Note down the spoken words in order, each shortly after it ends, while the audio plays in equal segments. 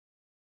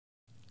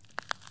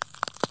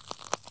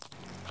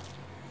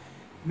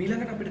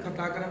මීළඟට අපිට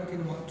කතා කරන්න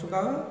තියෙන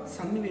මාතෘකාව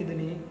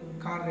sannivedanaye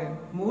කාර්යයන්.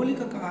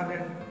 මූලික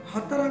කාර්යයන්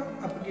 4ක්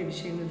අපගේ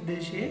විෂය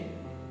නිර්දේශයේ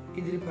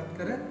ඉදිරිපත්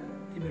කර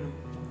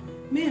තිබෙනවා.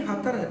 මේ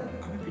 4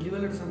 අපි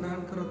පිළිවෙලට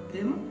සඳහන් කරොත්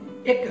එම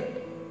 1.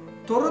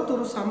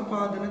 තොරතුරු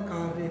සම්පාදන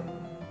කාර්යය.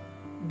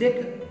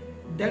 2.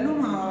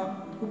 දැනුම හා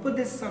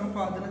උපදෙස්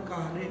සම්පාදන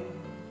කාර්යය.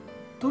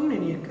 3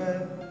 වෙනි එක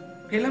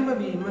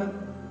පෙළඹවීම.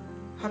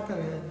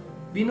 4.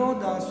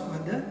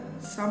 විනෝදාස්වාද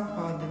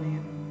සම්පාදනය.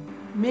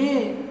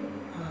 මේ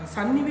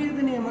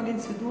sannivedanaya මගින්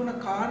සිදුවන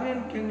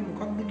කාර්යයන් කියන්නේ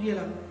මොකක්ද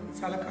කියලා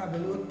සලකා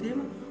බැලුවොත්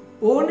එහෙම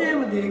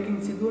ඕනෑම දෙයකින්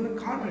සිදුවන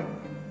කාර්යයක්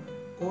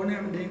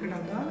ඕනෑම දෙයකට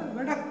අදාළ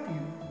වැඩක්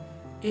තියෙනවා.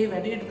 ඒ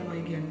වැඩේට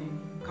තමයි කියන්නේ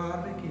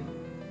කාර්ය කියලා.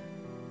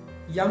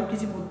 යම්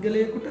කිසි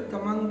පුද්ගලයෙකුට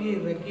තමන්ගේ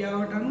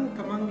රැකියාවට අනුව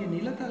තමන්ගේ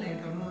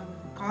නිලතලයට අනුව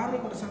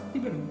කාර්ය කොටසක්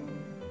තිබෙනවා.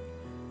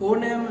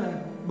 ඕනෑම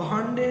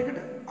භාණ්ඩයකට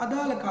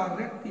අදාළ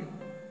කාර්යයක්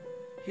තියෙනවා.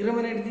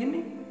 හිරමනේට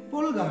තියෙන්නේ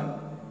පොල් ගන්න.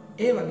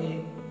 ඒ වගේ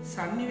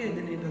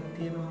sannivedanayටත්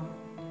තියෙනවා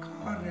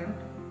කාර්යයන්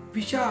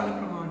විශාල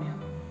ප්‍රමාණයක්.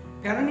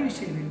 පැරණි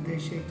විෂය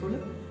නිර්දේශය තුළ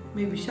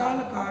මේ විශාල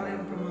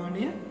කාර්යයන්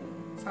ප්‍රමාණය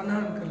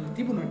සඳහන් කරලා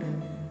තිබුණට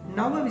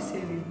නව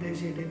විෂය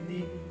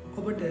නිර්දේශයේදී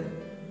ඔබට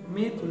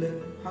මේ තුළ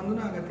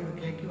හඳුනාගත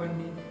හැකි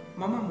වන්නේ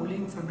මම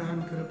මුලින්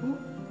සඳහන් කරපු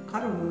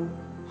කරුණු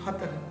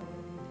 4.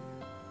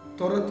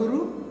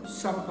 තොරතුරු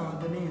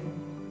සම්පාදනය,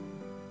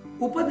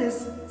 උපදෙස්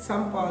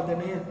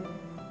සම්පාදනය,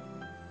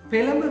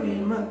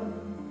 පෙළඹවීම,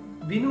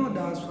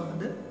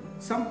 විනෝදාස්වාද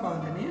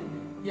සම්පාදනය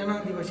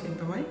යනාදී වශයෙන්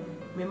තමයි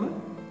මෙම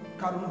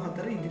කරුණු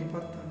 4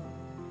 ඉදිරිපත් කරන්නේ.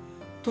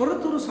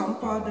 තොරතුරු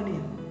සම්පාදනය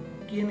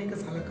කියන එක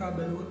සලකා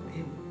බැලුවොත්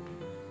එහෙම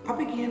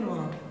අපි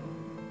කියනවා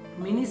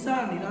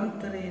මිනිසා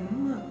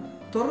නිරන්තරයෙන්ම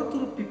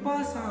තොරතුරු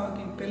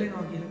පිපාසාවකින්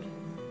පෙළෙනවා කියලා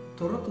කියනවා.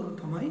 තොරතුරු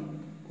තමයි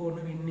ඕන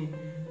වෙන්නේ.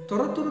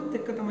 තොරතුරුත්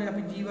එක්ක තමයි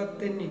අපි ජීවත්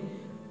වෙන්නේ.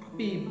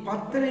 අපි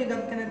පත්තරේ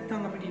ගත්තේ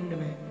නැත්නම් අපිට ඉන්න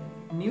බෑ.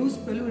 නිවුස්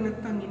බැලුවේ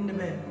නැත්නම් ඉන්න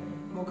බෑ.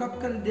 මොකක්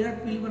හරි දෙයක්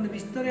පිළිබඳ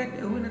විස්තරයක්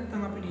අහුවේ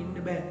නැත්නම් අපිට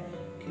ඉන්න බෑ.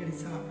 ඒ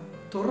නිසා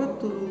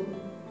තොරතුරු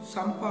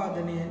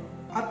සම්පාදනය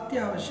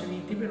අත්‍යවශ්‍ය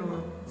වී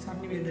තිබෙනවා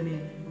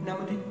sannivedanaya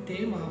නැමැති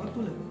තේමාව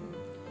තුළ.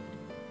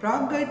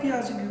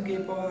 ප්‍රාග්ෛතිහාසික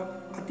යුගයේ පවා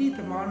අතීත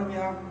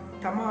මානවයා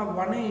තමා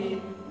වනයේ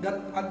ගත්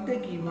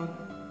අත්දැකීමක්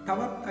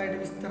තවත් අයට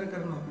විස්තර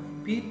කරනවා.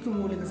 පීතෘ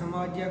මූලික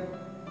සමාජයක්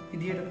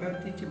විදිහට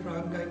පැවතිච්ච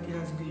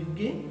ප්‍රාග්ෛතිහාසික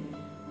යුගයේ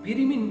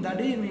පිරිමින්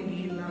දඩයමේ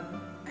ගිහිල්ලා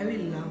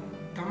ඇවිල්ලා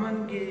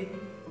Tamanගේ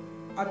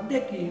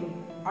අත්දැකීම්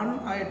අන්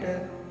අයට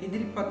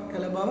ඉදිරිපත්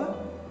කළ බව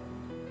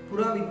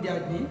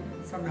පුරාවිද්‍යාඥයන්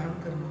සඳහන්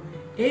කරනවා.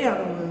 ඒ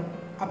අනුව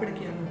අපිට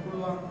කියන්න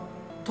පුළුවන්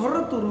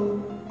තොරතුරු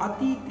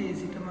අතීතයේ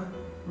සිටම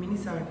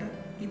මිනිසාට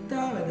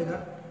ඉතා වැදගත්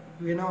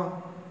වෙනවා.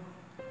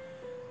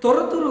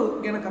 තොරතුරු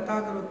ගැන කතා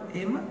කරොත්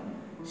එහෙම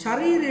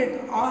ශරීරයට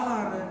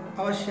ආහාර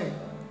අවශ්‍යයි.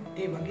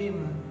 ඒ වගේම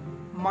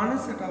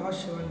මනසට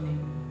අවශ්‍ය වන්නේ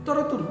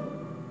තොරතුරු.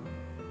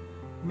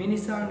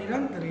 මිනිසා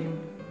නිරන්තරයෙන්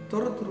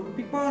තොරතුරු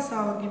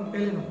පිපාසාවකින්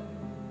පෙළෙනවා.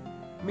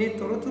 මේ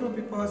තොරතුරු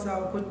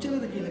පිපාසාව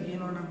කොච්චරද කියලා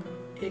කියනවනම්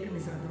ඒක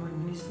නිසා තමයි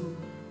මිනිස්සු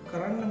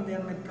කරන්න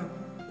දෙයක් නැත්තම්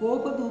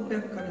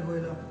ඕපදූපයක් හරි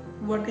හොයලා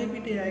වටේ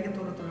පිටේ අයගේ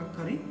තොරතුරක්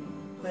හරි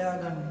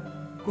හොයාගන්න.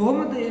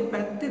 කොහොමද මේ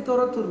පැත්තේ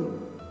තොරතුරු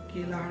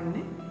කියලා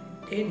අහන්නේ?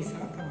 ඒ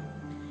නිසා තමයි.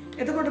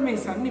 එතකොට මේ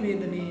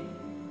sannivedanaya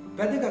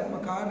වැදගත්ම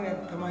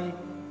කාර්යයක් තමයි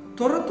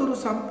තොරතුරු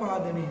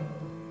සම්පාදනය.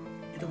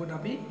 එතකොට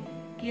අපි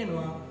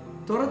කියනවා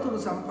තොරතුරු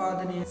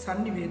සම්පාදනයේ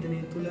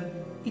sannivedanaya තුල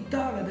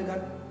ඉතා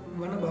වැදගත්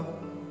වන බව.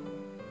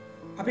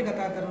 අපි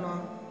කතා කරනවා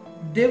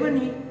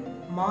දෙවනි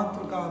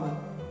මාතෘකාව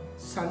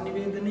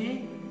sannivedanaya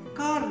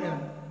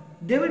කාර්යයන්.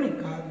 දෙවනි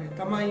කාර්යය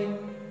තමයි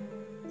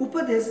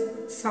උපදෙස්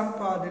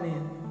සම්පාදනය.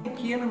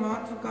 කියන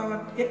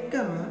මාතෘකාවත්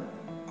එක්කම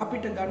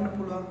අපිට ගන්න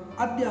පුළුවන්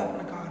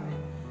අධ්‍යාපන කාර්යය.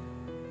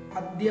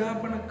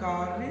 අධ්‍යාපන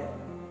කාර්ය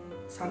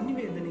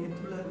sannivedanaya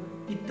තුල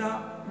ඉතා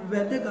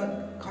වැදගත්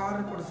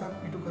කාර්ය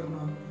කොටසක් ඉටු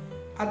කරනවා.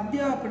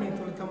 අධ්‍යාපනය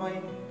තුළ තමයි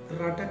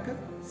රටක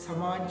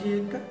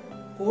සමාජයක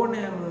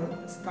ඕනෑම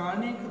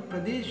ස්ථානයක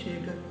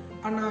ප්‍රදේශයක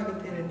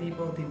අනාගතය රැඳී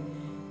පවතින්නේ.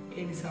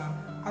 ඒ නිසා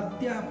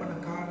අධ්‍යාපන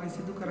කාර්ය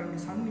සිදු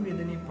කරන්නේ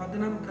sannivedanaya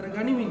පදනම් කර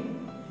ගනිමින්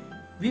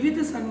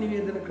විවිධ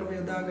sannivedana ක්‍රම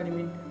යොදා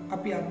ගනිමින්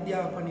අපි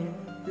අධ්‍යාපනය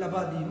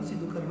ලබා දීම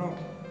සිදු කරනවා.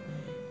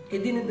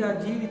 එදිනෙදා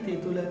ජීවිතය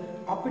තුළ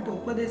අපිට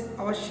උපදෙස්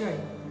අවශ්‍යයි.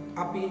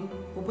 අපි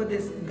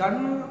උපදෙස්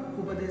ගන්නවා,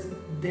 උපදෙස්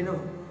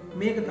දෙනවා.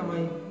 මේක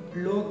තමයි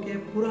ලෝකයේ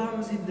පුරාම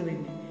සිද්ධ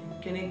වෙන්නේ.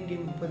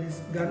 කෙනෙක්ගෙන් උපදෙස්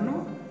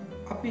ගන්නවා,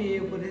 අපි ඒ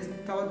උපදෙස්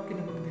තවත්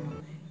කෙනෙකුට දෙනවා.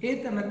 ඒ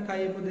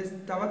තැනත්තා ඒ උපදෙස්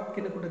තවත්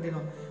කෙනෙකුට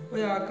දෙනවා.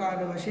 ඔය ආකාර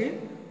වශයෙන්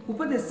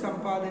උපදෙස්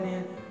සම්පාදනය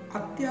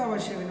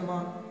අත්‍යවශ්‍ය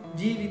වෙනවා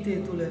ජීවිතය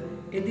තුළ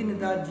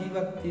එදිනෙදා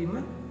ජීවත් වීම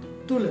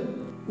තුළ.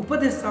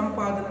 උපදෙස්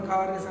සම්පාදන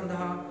කාර්ය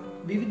සඳහා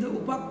විවිධ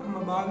උපක්‍රම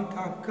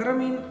භාවිතා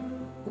කරමින්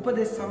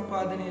උපදෙස්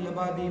සම්පාදනය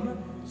ලබා දීම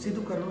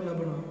සිදු කරනු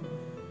ලබනවා.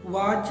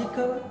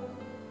 වාචිකව,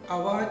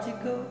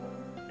 අවාචිකව,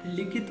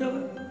 ලිඛිතව,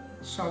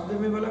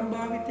 ශබ්දමය වලම්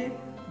භාවිතයෙන්,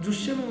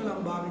 දෘශ්‍යමය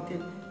වලම්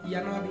භාවිතයෙන්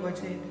යනාදී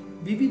වශයෙන්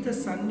විවිධ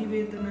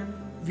sannivedana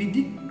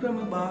විධික්‍රම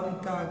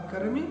භාවිතා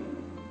කරමින්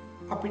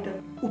අපිට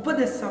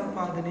උපදෙස්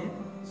සම්පාදනය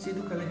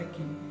සිදු කළ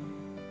හැකියි.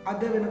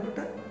 අද වෙනකොට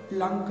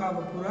ලංකාව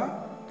පුරා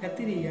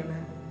පැතිරී යන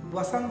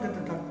වසංගත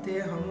තත්ත්වය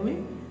හමුවේ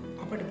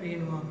අපට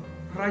පේනවා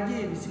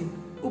රජයේ විසින්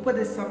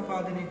උපදෙස්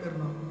සම්පාදනය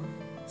කරනවා.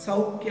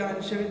 සෞඛ්‍ය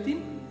අංශ වෙතින්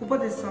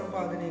උපදෙස්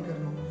සම්පාදනය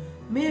කරනවා.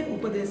 මේ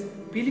උපදෙස්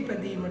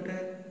පිළිපැදීමට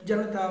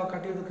ජනතාව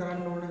කටයුතු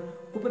කරන්න ඕන.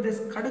 උපදෙස්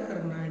කඩ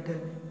කරන අයට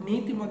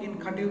නීති මගින්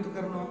කටයුතු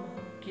කරනවා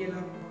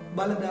කියලා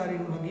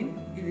බලධාරීන් මගින්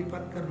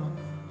ඉදිරිපත් කරනවා.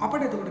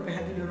 අපට එතකොට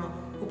පැහැදිලි වෙනවා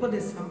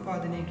උපදෙස්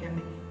සම්පාදනය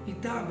කියන්නේ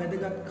ඉතා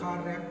වැදගත්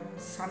කාර්යයක්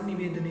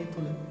sannivedanaya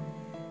තුල.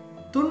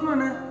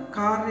 තුන්වන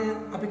කාර්යය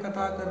අපි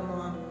කතා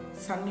කරනවා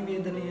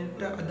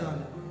sannivedanayට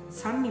අදාළ.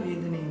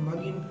 sannivedanaya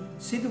මගින්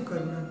සිදු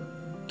කරන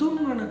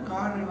තුන්වන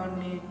කාර්ය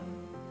වන්නේ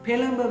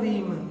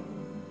පෙළඹවීම.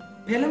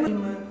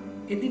 පෙළඹවීම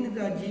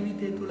එදිනදා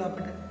ජීවිතය තුළ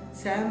අපට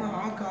සෑම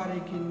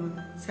ආකාරයකින්ම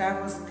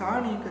සෑම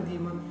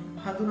ස්ථානයකදීම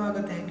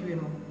හඳුනාගත හැකි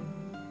වෙනවා.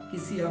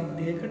 කිසියම්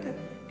දෙයකට,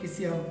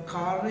 කිසියම්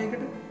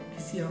කාර්යයකට,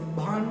 කිසියම්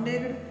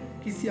භාණ්ඩයකට,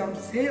 කිසියම්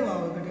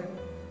සේවාවකට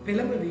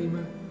පෙළඹවීම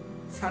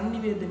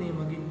sannivedanaya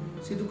මගින්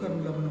සිදු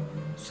කරනු ලබනවා.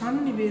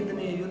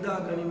 sannivedanaya යොදා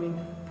ගනිමින්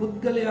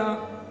පුද්ගලයා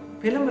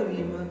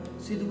පෙළඹවීම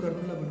සිදු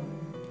කරනු ලබනවා.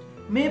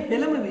 මේ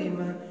පෙළඹවීම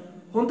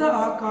හොඳ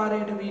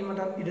ආකාරයට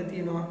වීමටත් ඉඩ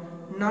තියෙනවා,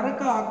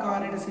 නරක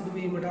ආකාරයට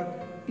සිදුවීමටත්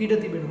ඉඩ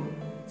තිබෙනවා.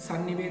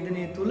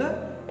 sannivedanaya තුල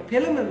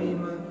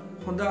පෙළඹවීම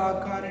හොඳ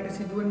ආකාරයට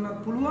සිදුවන්නත්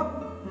පුළුවන්,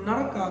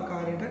 නරක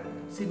ආකාරයට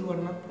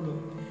සිදුවන්නත්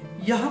පුළුවන්.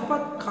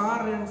 යහපත්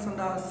කාර්යයන්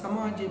සඳහා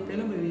සමාජයේ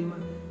පෙළඹවීම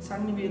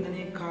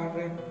sannivedanaya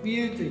කාර්යයක් විය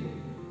යුතුයි.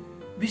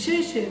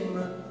 විශේෂයෙන්ම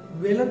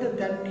වෙළඳ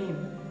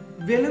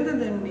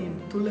දැන්වීම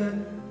තුල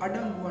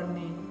අඩංගු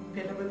වන්නේ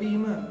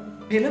පෙළඹවීම.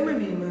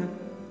 පෙළඹවීම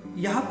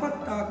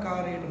යහපත්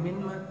ආකාරයට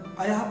මෙන්ම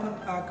අයහපත්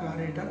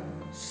ආකාරයට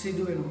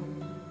සිදු වෙනවා.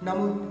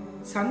 නමුත්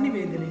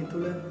sannivedanaya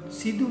තුල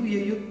සිදු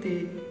විය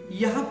යුත්තේ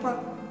යහපත්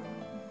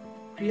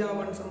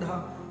ක්‍රියාවන් සඳහා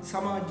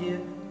සමාජය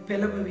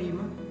පෙළඹවීම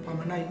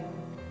පමණයි.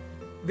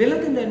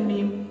 වෙළඳ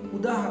දැන්වීම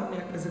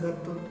උදාහරණයක් ලෙස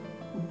ගත්තොත්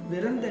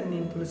වෙළඳ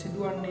දැන්වීම තුල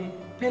සිදුවන්නේ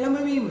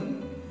පෙළඹවීම.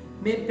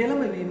 මේ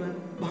පෙළඹවීම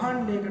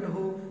භාණ්ඩයකට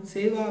හෝ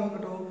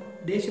සේවාවකට හෝ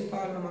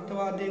දේශපාලන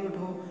මතවාදයකට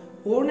හෝ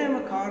ඕනෑම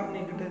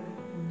කාරණයකට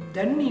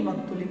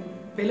දැන්වීමක් තුළින්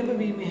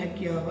පෙළඹවීමේ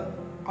හැකියාව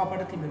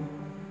අපට තිබෙනවා.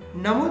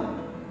 නමුත්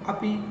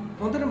අපි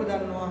හොඳටම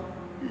දන්නවා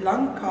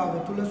ලංකාව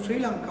තුල,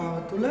 ශ්‍රී ලංකාව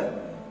තුල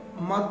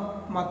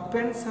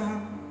මත්පැන් සහ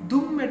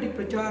දුම්මැටි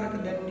ප්‍රචාරක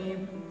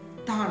දැන්වීම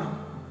තහනම්.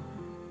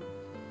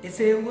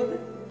 එසේ වුවද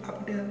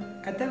අපිට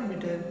ඇතැම්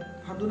විට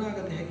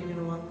හඳුනාගත හැකි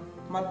වෙනවා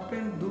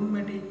මත්පැන්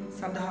දුම්මැටි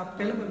සඳහා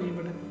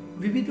පෙළඹවීමට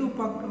විවිධ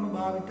උපක්‍රම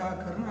භාවිතා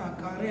කරන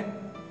ආකාරය.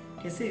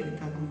 කෙසේ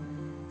වෙතත්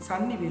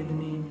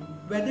sannivedanaya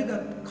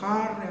වැදගත්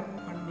කාර්යයක්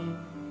වන්නේ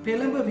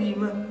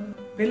පෙළඹවීම.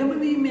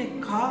 පෙළඹවීමේ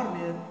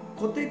කාර්යය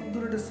කොතෙක්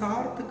දුරට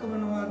සාර්ථක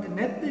වනවාද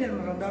නැද්ද යන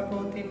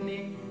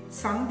රඳාපවතින්නේ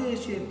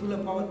සංදේශය තුල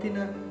පවතින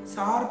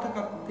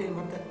සාර්ථකත්වයේ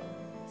මත.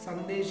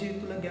 සංදේශය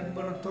තුල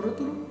ගැබ්වන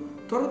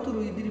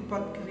තොරතුරු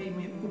ඉදිරිපත්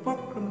කිරීමේ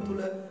උපක්‍රම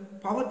තුල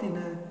පවතින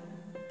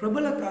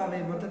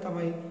ප්‍රබලතාවයේ මත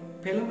තමයි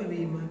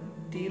පෙළඹවීම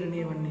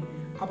තීරණය වන්නේ.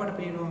 අපට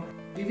පේනවා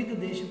විවිධ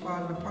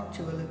දේශපාලන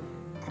පක්ෂවල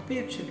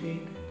අපේක්ෂකයන්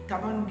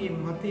තමන්ගේ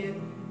මතය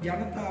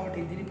ජනතාවට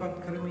ඉදිරිපත්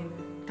කරමින්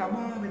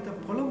තමා වෙත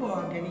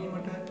පොළඹවා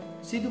ගැනීමට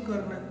සිදු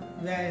කරන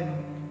වෑයම.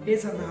 ඒ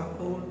සඳහා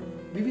ඔවුන්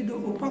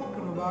විවිධ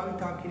උපක්‍රම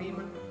භාවිතා කිරීම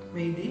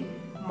මෙහිදී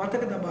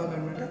මතක තබා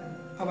ගන්නට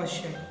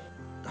අවශ්‍යයි.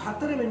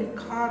 හතරවෙනි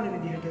කාර්ය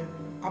විදිහට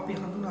අපි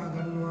හඳුනා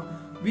ගන්නවා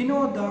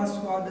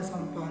විනෝදාස්වාද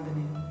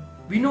සම්පාදනය.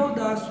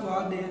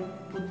 විනෝදාස්වාදය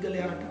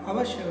පුද්ගලයාට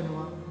අවශ්‍ය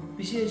වෙනවා.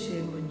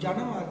 විශේෂයෙන්ම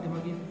ජනමාධ්‍ය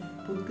මගින්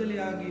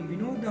පුද්ගලයාගේ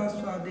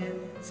විනෝදාස්වාදය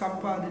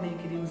සම්පාදනය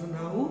කිරීම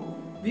සඳහා වූ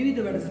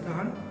විවිධ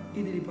වැඩසටහන්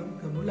ඉදිරිපත්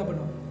කරනු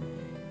ලබනවා.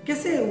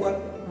 කෙසේ වුවත්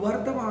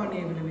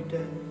වර්තමානයේ වන විට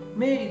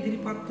මේ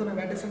ඉදිරිපත් වන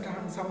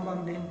වැඩසටහන්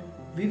සම්බන්ධයෙන්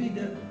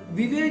විවිධ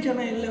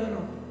විවේචන එල්ල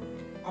වෙනවා.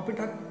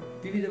 අපිටත්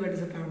විවිධ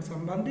වැඩසටහන්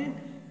සම්බන්ධයෙන්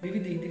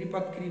විවිධ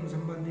ඉදිරිපත් කිරීම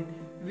සම්බන්ධයෙන්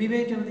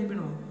විවේචන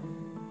තිබෙනවා.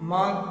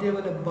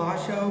 මාධ්‍යවල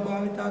භාෂාව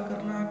භාවිතා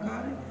කරන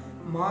ආකාරය,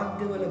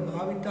 මාධ්‍යවල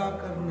භාවිතා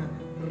කරන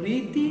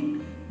රීතීන්,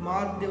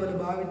 මාධ්‍යවල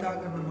භාවිතා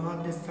කරන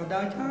මාධ්‍ය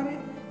සදාචාරය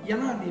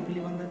යනාදී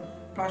පිළිබඳ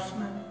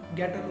ප්‍රශ්න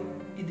ගැටලු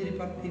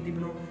ඉදිරිපත් වී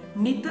තිබෙනවා.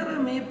 නිතර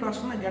මේ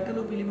ප්‍රශ්න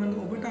ගැටලු පිළිබඳ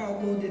ඔබට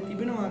අවබෝධය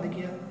තිබෙනවාද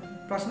කියලා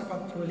ප්‍රශ්න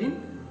පත්‍ර වලින්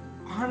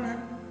අහන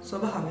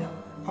ස්වභාවය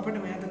අපිට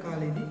මෑත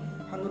කාලේදී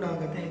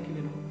හඳුනාගත හැකි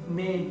වෙනවා.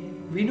 මේ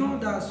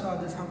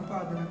විනෝදාස්වාද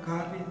සම්පාදන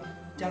කාර්යය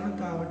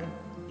ජනතාවට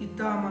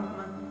ඉතාමත්ම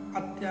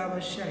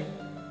අත්‍යවශ්‍යයි.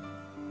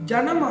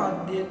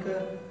 ජනමාධ්‍යක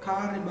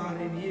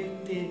කාර්යභාරය විය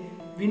යුත්තේ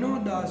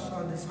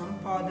විනෝදාස්වාද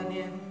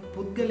සම්පාදනය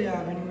පුද්ගලයා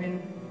වෙනුවෙන්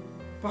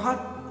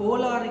පහත්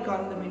ඕලාරික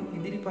අන්දමින්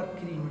ඉදිරිපත්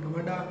කිරීමට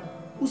වඩා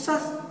උසස්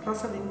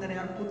රස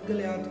වින්දනයක්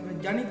පුද්ගලයා තුළ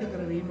ජනිත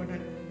කරවීමට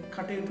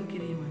කටයුතු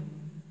කිරීමයි.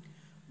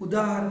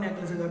 උදාහරණයක්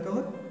ලෙස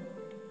ගතහොත්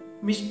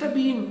මිස්ටර්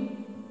බීන්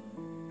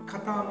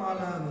කතා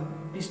මාලාව,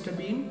 මිස්ටර්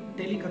බීන්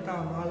ටෙලි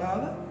කතා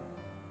මාලාව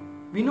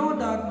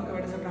විනෝදාත්මක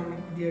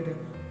වැඩසටහනක් විදියට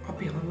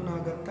අපි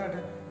හඳුනාගත්තාට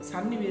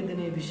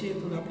sannivedanaya විෂය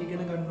තුල අපි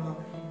ඉගෙන ගන්නවා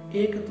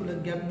ඒක තුල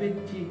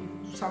ගැබ්වෙච්චි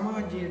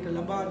සමාජයට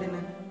ලබා දෙන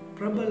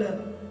ප්‍රබල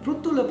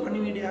පෘතුල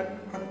පණිවිඩයක්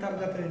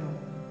අන්තර්ගත වෙනවා.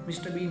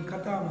 මිස්ටර් බීන්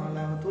කතා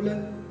මාලාව තුල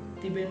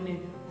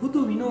තිබෙන්නේ හුදු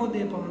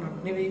විනෝදය පමණක්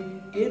නෙවෙයි,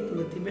 ඒ තුල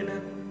තිබෙන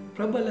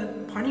ප්‍රබල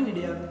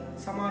පණිවිඩයක්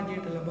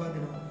සමාජයට ලබා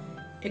දෙනවා.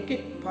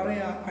 එකෙක්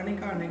පරයා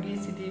අනිකා නැගී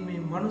සිටීමේ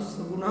මනුස්ස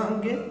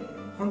ගුණාංගය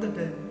හොඳට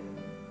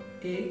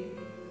ඒ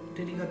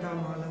ටෙලිකතා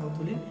මාලාව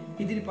තුළින්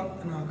ඉදිරිපත්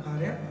වන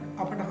ආකාරය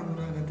අපට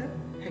හඳුනාගත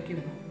හැකි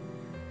වෙනවා.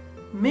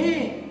 මේ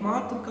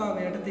මාතෘකාව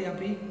යටතේ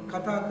අපි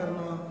කතා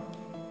කරනවා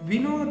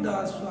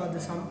විනෝදාස්වාද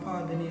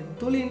සම්පාදනය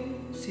තුළින්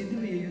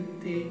සිදුවිය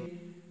යුත්තේ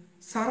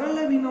සරල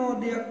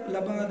විනෝදයක්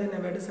ලබා දෙන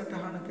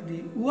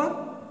වැඩසටහනකදී වුවත්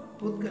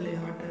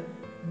පුද්ගලයාට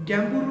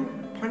ගැඹුරු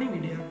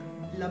පණිවිඩයක්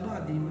ලබා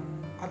දීම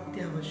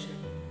අත්‍යවශ්‍යයි.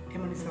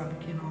 එම නිසා අපි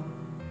කියනවා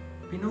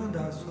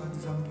විනෝදාස්වාද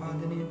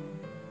සම්පාදනය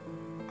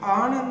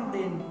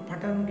ආනන්දයෙන්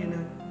පටන්ගෙන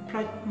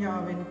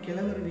ප්‍රඥාවෙන්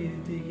කෙලවර විය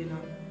යුතුයි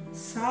කියලා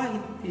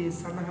සාහිත්‍යයේ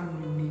සඳහන්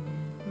වෙන්නේ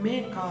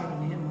මේ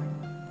කාරණයමයි.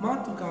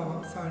 මාතෘකාව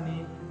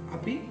අවසානයේ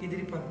අපි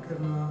ඉදිරිපත්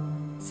කරනවා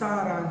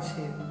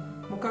සාරාංශය.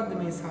 මොකක්ද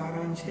මේ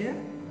සාරාංශය?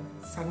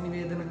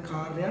 සංනිවේදන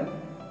කාර්යයන්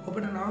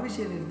ඔබට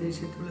නාවිෂය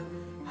නිර්දේශය තුළ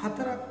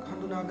 4ක්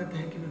හඳුනාගත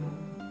හැකි වෙනවා.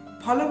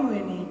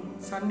 පළමුවෙනි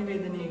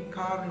සංනිවේදනයේ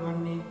කාර්ය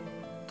වන්නේ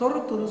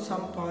තොරතුරු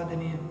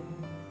සම්පාදනය.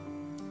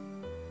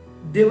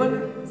 දෙවන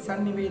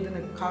සංනිවේදන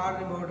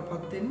කාර්ය බවට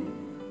පත් වෙන්නේ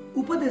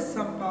උපදෙස්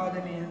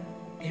සම්පාදනය.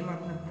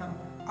 එහෙමත් නැත්නම්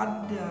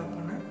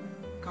අධ්‍යාපන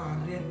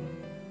කාර්ය.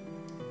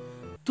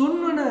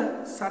 තුන්වන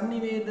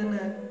සංනිවේදන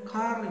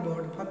කාර්ය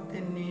බවට පත්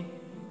වෙන්නේ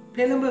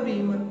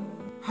පෙළඹවීම.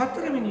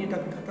 හතරවෙනියට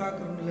අපි කතා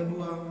කරන්න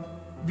ලැබුවා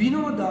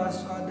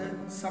විනෝදාස්වාද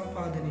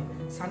සම්පාදනය.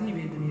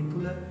 සංනිවේදනයේ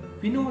තුල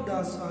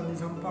විනෝදාස්වාද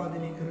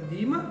සම්පාදනය කර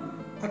දීම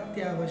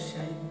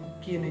අත්‍යවශ්‍යයි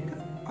කියන එක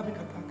අපි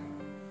කතා කරා.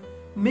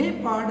 මේ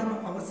පාඩම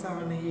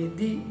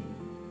අවසානයේදී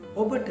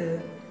ඔබට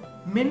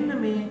මෙන්න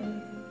මේ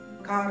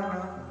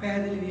කාරණා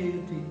පැහැදිලි විය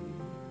යුතුයි.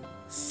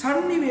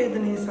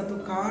 සංනිවේදනයේ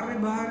සතු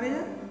කාර්යභාරය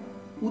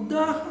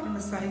උදාහරණ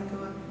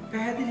සහිතව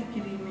පැහැදිලි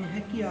කිරීමේ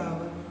හැකියාව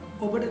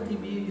ඔබට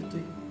තිබිය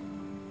යුතුයි.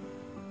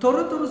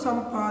 තොරතුරු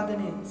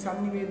සම්පාදනයේ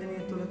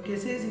සංනිවේදනයේ තුල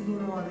කෙසේ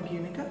සිදුවනවාද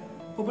කියන එක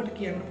ඔබට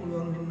කියන්න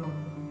පුළුවන් වෙන්න ඕන.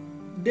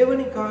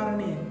 දෙවැනි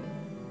කාරණය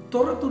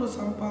තොරතුරු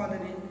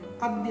සම්පාදනයේ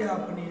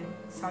අධ්‍යාපනය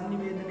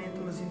සංනිවේදනයේ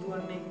තුල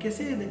සිදුවන්නේ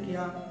කෙසේද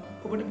කියා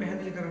ඔබට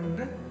පැහැදිලි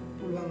කරන්න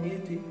පුළුවන්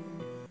යුතුයි.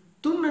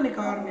 තුන්වෙනි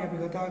කාරණය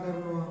අපි කතා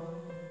කරනවා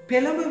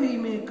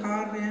පෙළඹවීමේ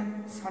කාර්ය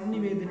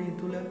සංනිවේදනයේ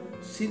තුල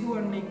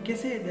සිදුවන්නේ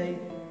කෙසේදයි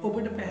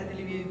ඔබට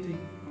පැහැදිලි විය යුතුයි.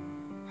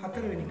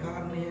 හතරවෙනි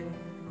කාරණය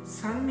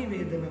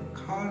සංනිවේදන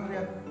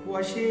කාර්යයක්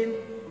වශයෙන්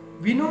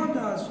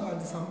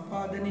විනෝදාස්වාද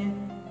සම්පාදනය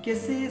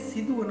කෙසේ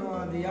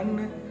සිදුවනවාද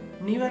යන්න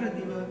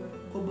නිවැරදිව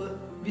ඔබ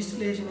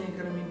විශ්ලේෂණය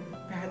කරමින්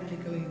පැහැදිලි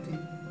කළ යුතුයි.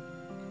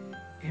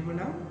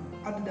 එහෙමනම්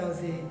අද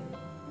දවසේ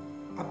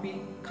අපි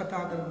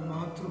කතා කරපු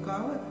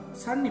මාතෘකාව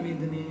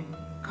සංනිවේදනයේ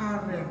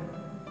කාර්යයන්.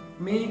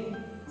 මේ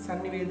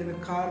සංනිවේදන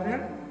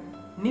කාර්යයන්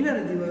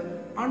නිවැරදිව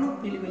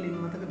අනුපිළිවෙලින්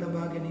මතක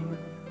තබා ගැනීම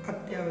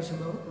අත්‍යවශ්‍ය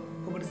බව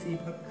ඔබට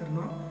සිහිපත්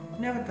කරනවා.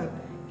 නැවතත්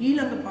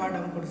ඊළඟ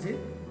පාඩම් කොටසේ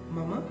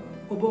මම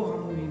ඔබ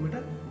හමු වීමට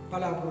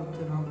බලාපොරොත්තු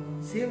වෙනවා.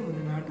 සියලුම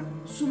දෙනාට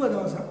සුබ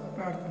දවසක්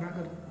ප්‍රාර්ථනා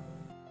කරනවා.